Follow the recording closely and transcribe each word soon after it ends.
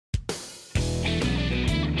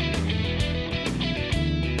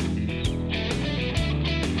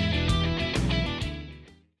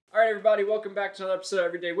everybody, welcome back to another episode of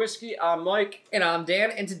Everyday Whiskey. I'm Mike. And I'm Dan,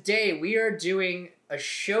 and today we are doing a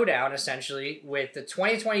showdown, essentially, with the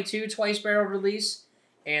 2022 Twice Barreled release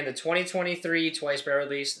and the 2023 Twice Barreled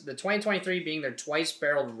release. The 2023 being their Twice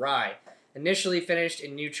Barreled Rye, initially finished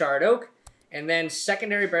in new charred oak, and then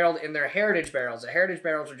secondary barreled in their heritage barrels. The heritage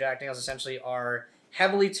barrels for Jack Daniel's essentially are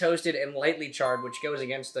heavily toasted and lightly charred, which goes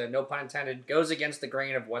against the, no pun intended, goes against the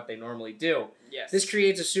grain of what they normally do. Yes. This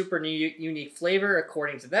creates a super unique flavor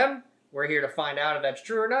according to them. We're here to find out if that's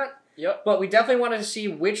true or not. Yep. But we definitely wanted to see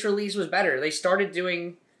which release was better. They started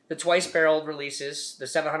doing the twice barreled releases, the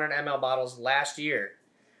 700 ml bottles, last year.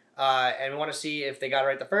 And we want to see if they got it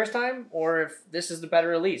right the first time or if this is the better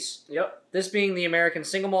release. Yep. This being the American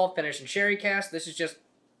single malt finished in sherry cask. This is just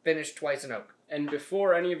finished twice in oak. And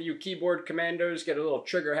before any of you keyboard commandos get a little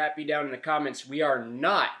trigger happy down in the comments, we are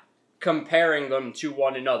not comparing them to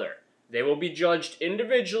one another. They will be judged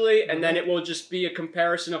individually, and then it will just be a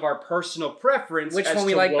comparison of our personal preference. Which as one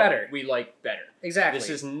we to like what better. we like better. Exactly. This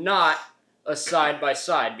is not a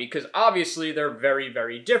side-by-side, because obviously they're very,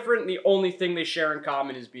 very different. The only thing they share in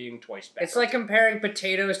common is being twice barreled. It's like comparing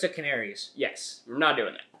potatoes to canaries. Yes, we're not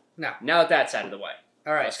doing that. No. Now that that's out of the way.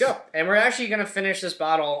 All right. Let's go. And we're actually going to finish this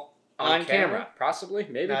bottle on camera. Possibly,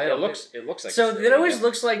 maybe. No, it looks like so. it's It always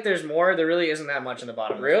looks like there's more. There really isn't that much in the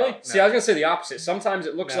bottom. Really? Of the See, I was gonna say the opposite. Sometimes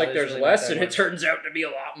it looks No, like there's there's really less, not that and it much. turns out to be a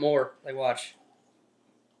lot more. Like, watch.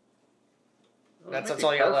 Oh, That's might be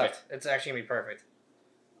all you got perfect. left. It's actually going to be perfect.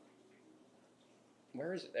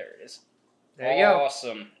 Where is it? There it is. There you go.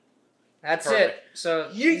 Awesome. That's Perfect. it. So,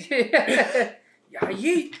 yeah,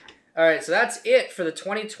 yeet. All right, so that's it for the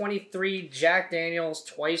 2023 Jack Daniel's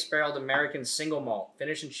Twice Barreled American Single Malt,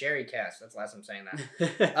 finished in sherry cask. That's the last I'm saying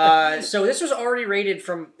that. So this was already rated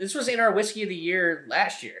this was in our Whiskey of the Year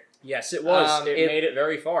last year. Yes, it was. It made it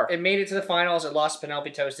very far. It made it to the finals. It lost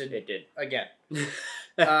Penelope Toasted. It did. Again.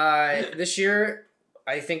 This year,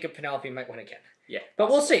 I think Penelope might win again. Yeah. But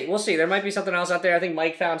we'll see. We'll see. There might be something else out there. I think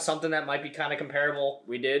Mike found something that might be kind of comparable.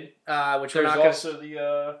 We did. Which we're There's not going to... also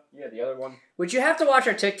the other one. Which you have to watch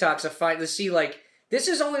our TikToks to see, like, this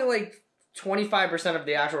is only, like, 25% of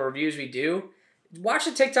the actual reviews we do. Watch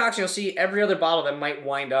the TikToks and you'll see every other bottle that might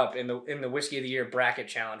wind up in the Whiskey of the Year bracket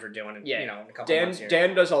challenge we're doing in, in a couple months here.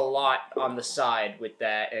 Dan does a lot on the side with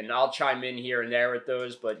that, and I'll chime in here and there with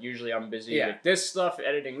those, but usually I'm busy with this stuff,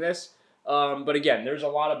 editing this. But again, there's a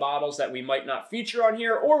lot of bottles that we might not feature on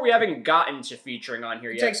here, or we haven't gotten to featuring on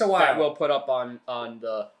here yet. It takes a while. That we'll put up on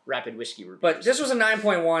the Rapid Whiskey reviews. But this was a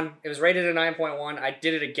 9.1. It was rated a 9.1. I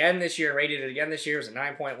did it again this year, rated it again this year. It was a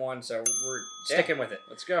 9.1, so we're sticking with it.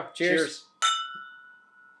 Let's go. Cheers.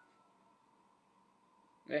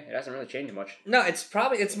 It hasn't really changed much. No,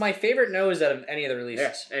 it's my favorite nose out of any of the releases.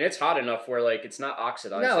 Yes, and it's hot enough where, like, it's not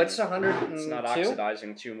oxidizing. No, it's 102. It's not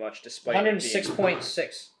oxidizing too much, despite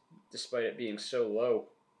 106.6. Despite it being so low.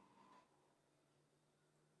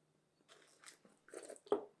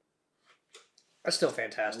 That's still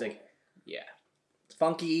fantastic. Ooh. Yeah. It's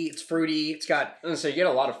funky, it's fruity, it's got... So you get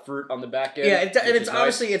a lot of fruit on the back end. Yeah, and it's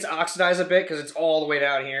obviously, it's oxidized a bit because it's all the way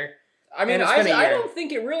down here. I mean, I don't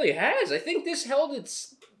think it really has. I think this held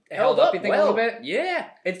up, you think, a little bit? Yeah.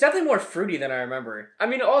 It's definitely more fruity than I remember. I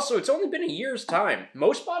mean, also, it's only been a year's time.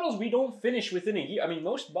 Most bottles we don't finish within a year. I mean,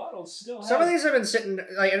 most bottles still have... Some of these have been sitting,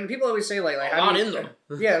 like, and people always say, like not in them.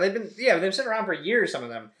 Yeah, they've been sitting around for years, some of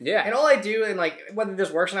them. Yeah. And all I do, and, like, whether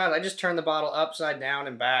this works or not, I just turn the bottle upside down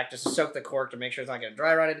and back just to soak the cork to make sure it's not getting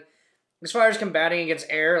dry rotted. As far as combating against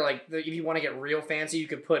air, like, if you want to get real fancy, you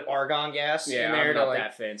could put argon gas in there. I'm not like,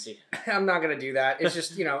 that fancy. I'm not going to do that. It's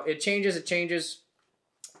just, it changes.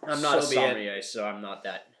 I'm not a sommelier, so I'm not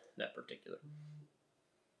that particular.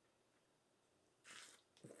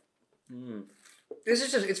 This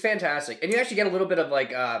is it's fantastic. And you actually get a little bit of,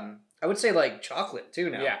 like, I would say, like, chocolate,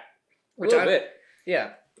 too, now. Yeah. A little bit.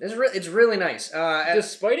 Yeah. It's really nice.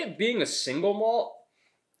 Despite it being a single malt,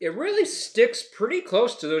 it really sticks pretty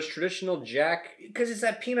close to those traditional Jack... Because it's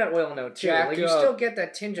that peanut oil note, too. Jack, like, you still get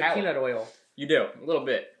that tinge of peanut oil. You do. A little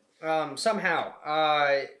bit. Somehow.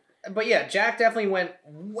 But yeah, Jack definitely went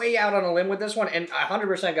way out on a limb with this one, and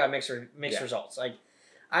 100% got mixed results. Like,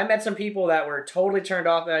 I met some people that were totally turned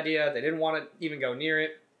off the idea. They didn't want to even go near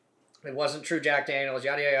it. It wasn't true Jack Daniel's,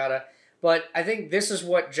 yada, yada, yada. But I think this is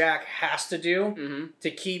what Jack has to do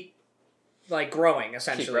to keep, like, growing,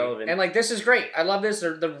 essentially. Keep relevant. And, like, this is great. I love this.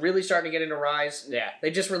 They're really starting to get into ryes. Yeah.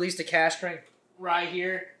 They just released a cash strength rye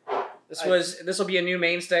here. This will be a new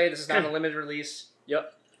mainstay. This is not a limited release.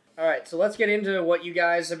 Yep. All right, so let's get into what you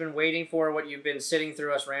guys have been waiting for, what you've been sitting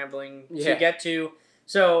through us rambling to get to.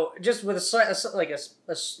 So, just with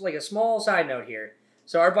a small side note here,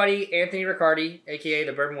 So our buddy Anthony Riccardi, aka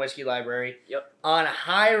the Bourbon Whiskey Library, Yep. on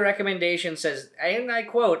high recommendation says, and I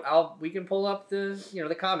quote, we can pull up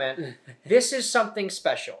the comment. This is something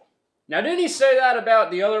special. Now, didn't he say that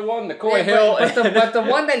about the other one, the Coy Hill? But the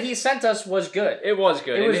one that he sent us was good. It was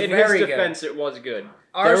good. It was in very his defense, it was good.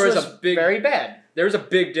 Ours was very bad. There was a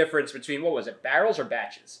big difference between, what was it, barrels or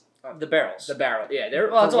batches? The barrels. The barrel, yeah.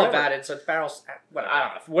 Well, it's all batted, so it's barrels. Whatever. I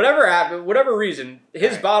don't know. Whatever happened, whatever reason,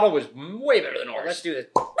 his bottle was way better than ours. Let's do this.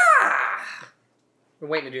 Ah! We're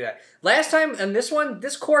waiting to do that. Last time, and this one,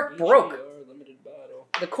 this cork broke. Limited bottle.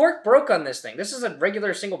 The cork broke on this thing. This is a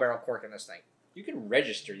regular single barrel cork in this thing. You can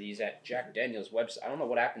register these at Jack Daniel's website. I don't know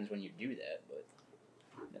what happens when you do that, but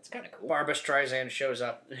that's kind of cool. Barbara Streisand shows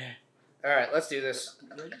up. All right, let's do this.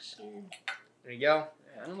 Register. There you go.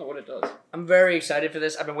 I don't know what it does. I'm very excited for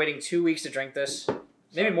this. I've been waiting 2 weeks to drink this.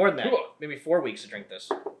 Maybe more than that. Cool. Maybe 4 weeks to drink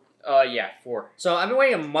this. Yeah, 4. So I've been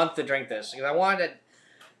waiting a month to drink this because I wanted to.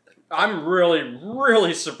 I'm really,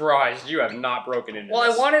 really surprised you have not broken into Well,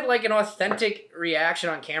 this. I wanted like an authentic reaction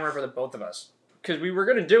on camera for the both of us. Because we were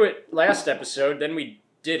going to do it last episode, then we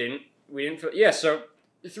didn't. We didn't feel... Yeah, so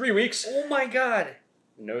 3 weeks. Oh my god.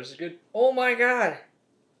 Nose is good. Oh my god.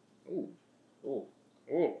 Ooh. Ooh.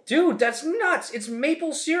 Ooh. Dude, that's nuts. It's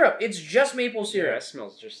maple syrup. It's just maple Yeah, syrup. that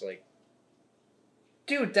smells just like...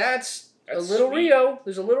 Dude, that's a That's little sweet. Rio.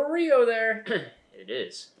 There's a little Rio there. It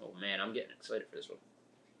is. Oh, man, I'm getting excited for this one.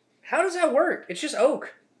 How does that work? It's just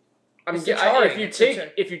oak. It's the If charring. you It's the char-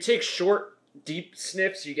 if you take short, deep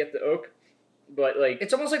sniffs, you get the oak. But, like...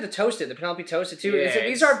 It's almost like the toasted, the Penelope toasted too. Yeah,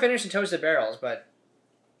 These aren't finished in toasted barrels, but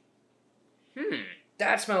Hmm.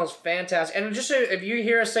 that smells fantastic. And just so, if you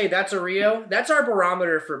hear us say that's a Rio, that's our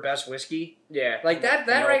barometer for best whiskey. Yeah. Like that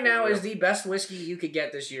Penelope right now Rio. is the best whiskey you could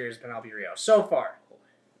get this year is Penelope Rio so far.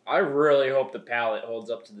 I really hope the palate holds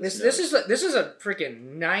up to this. This is a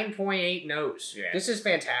freaking 9.8 nose. Yeah. This is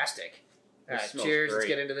fantastic. All This right, smells cheers. Let's great.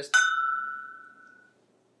 get into this.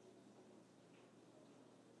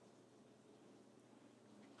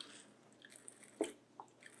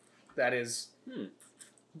 That is,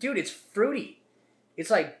 dude, it's fruity. It's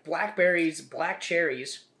like blackberries, black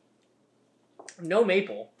cherries. No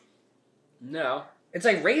maple. No. It's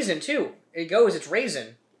like raisin too. It's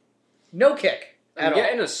raisin. No kick I'm at all.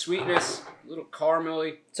 getting a sweetness, a little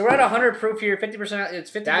caramelly. So we're at 100 proof here. 50%. It's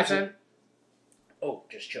 50%. Oh,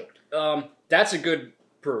 just choked. That's a good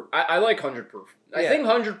proof. I like 100 proof. I Yeah. think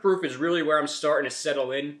 100 proof is really where I'm starting to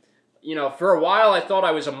settle in. You know, for a while I thought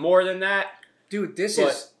I was a more than that. Dude, this But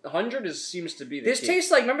is 100 seems to be the this key. tastes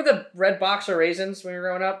like, remember the red box of raisins when we were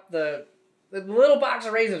growing up? The little box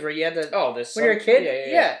of raisins where you had the this when you were a kid?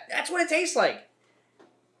 Yeah. That's what it tastes like.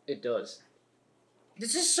 It does.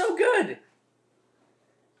 This is so good.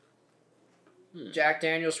 Hmm. Jack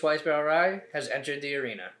Daniel's Twice Barrel Rye has entered the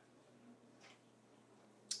arena.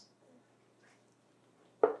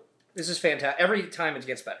 This is fantastic. Every time it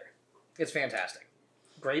gets better. It's fantastic.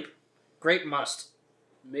 Grape must.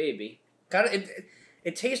 Maybe.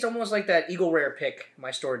 It tastes almost like that Eagle Rare pick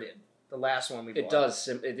my store did. The last one we bought. It does.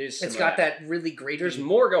 It is. It's Similar. got that really great. There's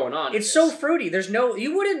more going on. It's so fruity.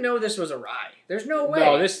 You wouldn't know this was a rye. There's no way.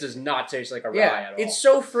 No, this does not taste like a rye at all. It's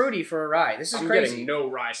so fruity for a rye. This is I'm crazy. getting no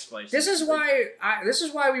rye spice. This is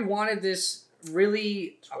why we wanted this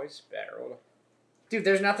really. Twice barrel. Dude,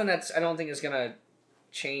 there's nothing I don't think is gonna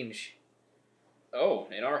change. Oh,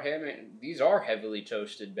 in our these are heavily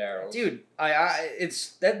toasted barrels. Dude,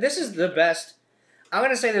 this is the best. I'm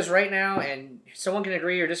gonna say this right now, and someone can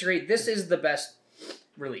agree or disagree. This is the best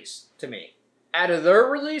release to me. Out of their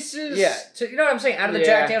releases, Yeah, you know what I'm saying. Out of the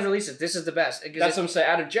Jack Daniel's releases, this is the best. That's what I'm saying.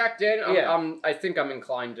 Out of Jack Daniel, Yeah. I think I'm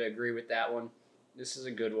inclined to agree with that one. This is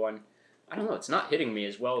a good one. I don't know. It's not hitting me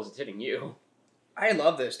as well as it's hitting you. I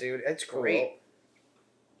love this, dude. It's great.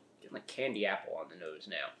 Getting like candy apple on the nose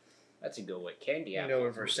now. That's a good way. Candy I'm apple.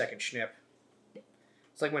 over for a second schnip.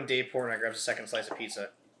 It's like when Dave Portnoy grabs a second slice of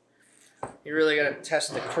pizza. You really gotta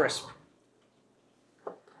test the crisp.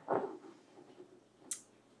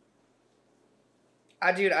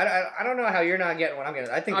 Dude, I don't know how you're not getting what I'm getting.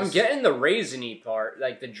 I think I'm getting the raisiny part,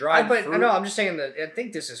 like the dried fruit. I know. I'm just saying that I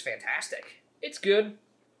think this is fantastic. It's good.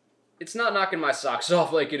 It's not knocking my socks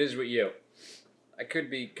off like it is with you. I could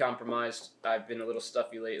be compromised. I've been a little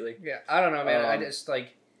stuffy lately. Yeah, I don't know, man. I just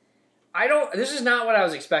like. I don't. This is not what I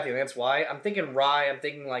was expecting. That's why I'm thinking rye. I'm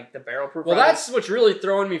thinking like the barrel proof. Well, rye. that's what's really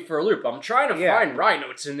throwing me for a loop. I'm trying to find rye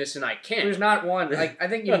notes in this, and I can't. There's not one. Like I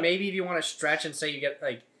think maybe if you want to stretch and say you get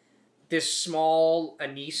like this small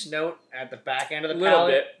anise note at the back end of the little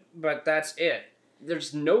palate, bit, but that's it.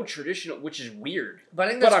 There's no traditional, which is weird. But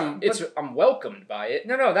I think I'm welcomed by it.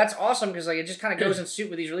 No, that's awesome because like it just kind of goes in suit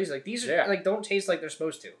with these releases. Like these are Yeah. like don't taste like they're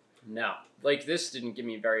supposed to. No. Like, this didn't give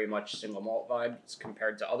me very much single malt vibes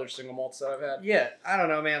compared to other single malts that I've had. Yeah, I don't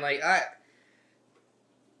know, man. Like, I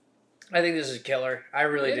think this is killer. I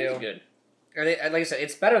really do. It's good. Like I said,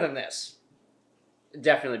 it's better than this.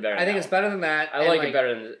 Definitely better than I think it's better than that. I like it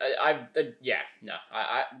better than this.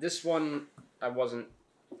 This one, I wasn't...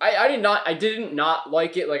 I didn't not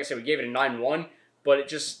like it. Like I said, we gave it a 9.1, but it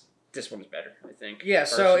just... This one's better, I think. Yeah,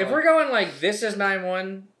 so if we're going like, this is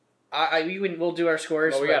 9.1, we'll do our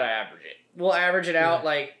scores. Well, we gotta average it. We'll average it out.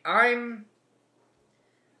 Like,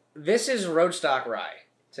 this is Roadstock Rye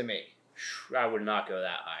to me. I would not go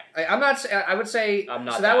that high. I would say... I'm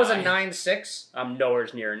not So that was a high. 9.6. I'm nowhere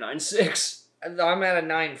near a 9.6. I'm at a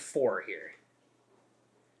 9.4 here.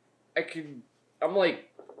 I'm like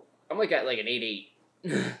at like an 8.8.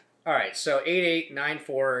 Alright, so 8.8,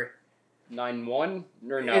 9.4... 9.1?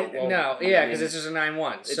 Or no? Yeah, because it's just a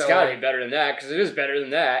 9.1. It's so gotta be better than that, because it is better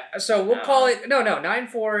than that. So we'll call it... No,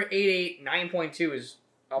 9.4, 8.8, 9.2 is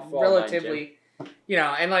relatively... You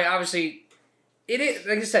know, and like, obviously... It is,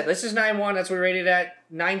 like I said, this is 9.1, that's what we rated at.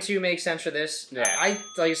 9.2 makes sense for this. Yeah.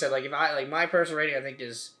 Like I said, my personal rating, I think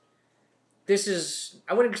is... This is...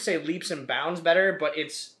 I wouldn't say leaps and bounds better, but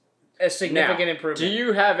it's a significant improvement. Do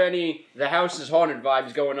you have any The House is Haunted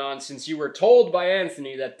vibes going on since you were told by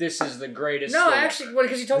Anthony that this is the greatest No, thing? actually,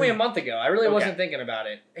 because he told me a month ago. I really wasn't thinking about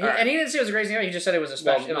it. And he didn't say it was a great thing. He just said it was a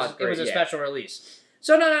special. It was a special release.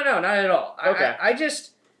 So no, not at all. Okay.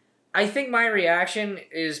 I think my reaction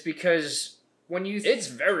is because when you... It's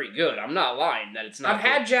very good. I'm not lying that it's not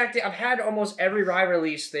I've had almost every rye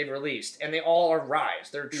release they've released, and they all are ryes.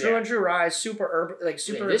 They're true and true ryes, super urban,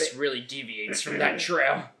 super... this really deviates from that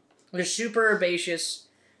trail. They're super herbaceous.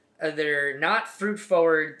 They're not fruit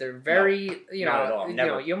forward. They're very, not at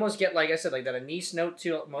all. You almost get, like I said, like that anise note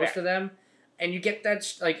to most of them, and you get that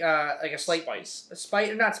like a slight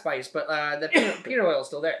spice, not spice, but the peanut oil is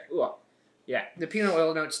still there. Ooh. Yeah, the peanut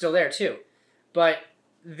oil note's still there too. But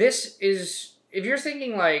this is, if you're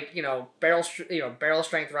thinking like barrel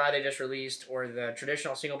strength rye they just released, or the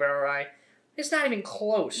traditional single barrel rye, it's not even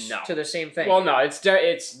close to the same thing. Well, no,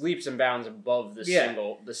 it's leaps and bounds above the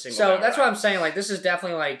single. So that's what I'm saying. Like, this is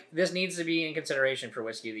definitely like, this needs to be in consideration for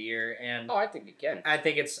whiskey of the year, and I think it can. I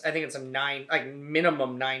think it's a 9, like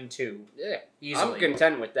minimum 9.2. Yeah, easily. I'm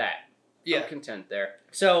content with that. Yeah, I'm content there.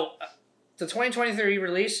 So the 2023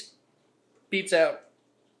 release beats out.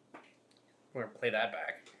 We're gonna play that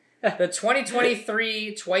back. The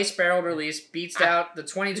 2023 twice barreled release beats out the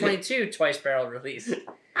 2022 twice barreled release.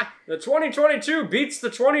 The 2022 beats the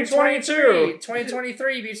 2022.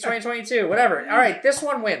 2023 beats 2022. Whatever. All right, this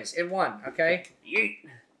one wins. It won. Okay.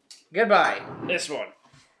 Goodbye. This one.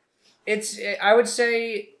 I would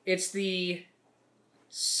say it's the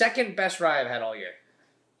second best rye I've had all year.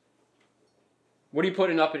 What are you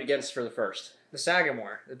putting up against for the first? The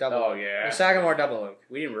Sagamore, the double. Oh yeah. The Sagamore double oak.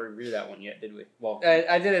 We didn't review that one yet, did we? Well,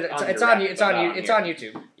 I did it. It's on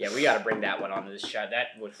YouTube. Yeah, we got to bring that one onto this shot.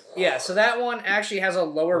 That would. Yeah, so that one actually has a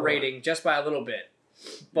lower rating just by a little bit.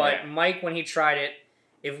 But Mike, when he tried it,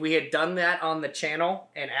 if we had done that on the channel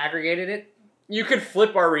and aggregated it, you could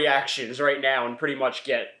flip our reactions right now and pretty much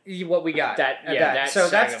get what we got. So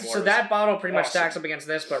that bottle pretty much stacks up against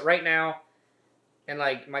this. But right now, and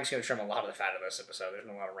like Mike's gonna trim a lot of the fat of this episode. There's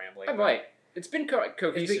no lot of rambling. I might. It's been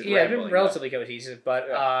cohesive. It's been relatively cohesive,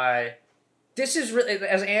 but this is really,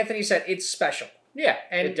 as Anthony said, it's special. Yeah,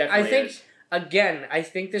 and it definitely I think is. Again, I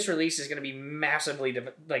think this release is going to be massively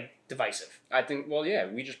divisive. I think. Well, yeah,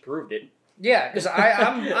 we just proved it. Yeah, because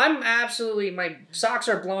I'm absolutely, my socks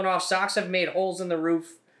are blown off. Socks have made holes in the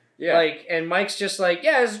roof. Yeah, and Mike's just like,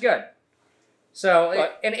 yeah, this is good. So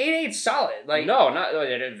an 8.8's solid. Like, no, not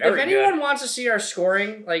very good. If anyone wants to see our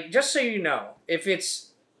scoring, like, just so you know, if it's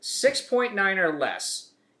 6.9 or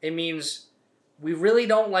less, it means we really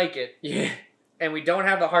don't like it. Yeah. And we don't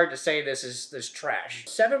have the heart to say this is trash.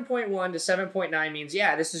 7.1 to 7.9 means,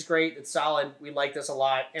 yeah, this is great. It's solid. We like this a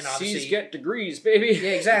lot. And obviously, C's get degrees, baby.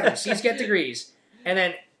 Yeah, exactly. C's get degrees. And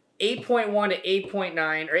then 8.1 to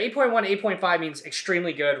 8.9, or 8.1 to 8.5 means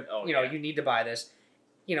extremely good. You need to buy this.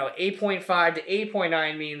 8.5 to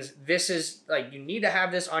 8.9 means this is, like, you need to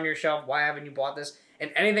have this on your shelf. Why haven't you bought this? And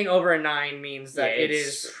anything over a 9 means that it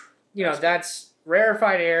is, that's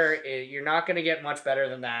rarefied air. You're not going to get much better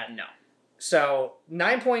than that. No. So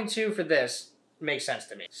 9.2 for this makes sense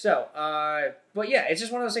to me. So, but yeah, it's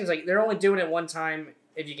just one of those things, like, they're only doing it one time.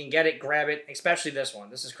 If you can get it, grab it, especially this one.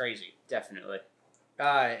 This is crazy. Definitely.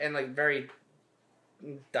 And, like, very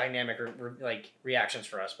dynamic, reactions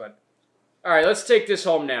for us, but. All right, let's take this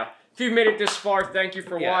home now. If you've made it this far, thank you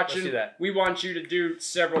for watching. Let's do that. We want you to do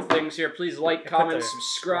several things here. Please like, comment,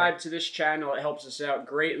 subscribe to this channel. It helps us out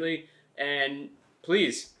greatly. And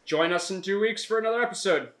please join us in 2 weeks for another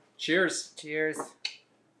episode. Cheers. Cheers.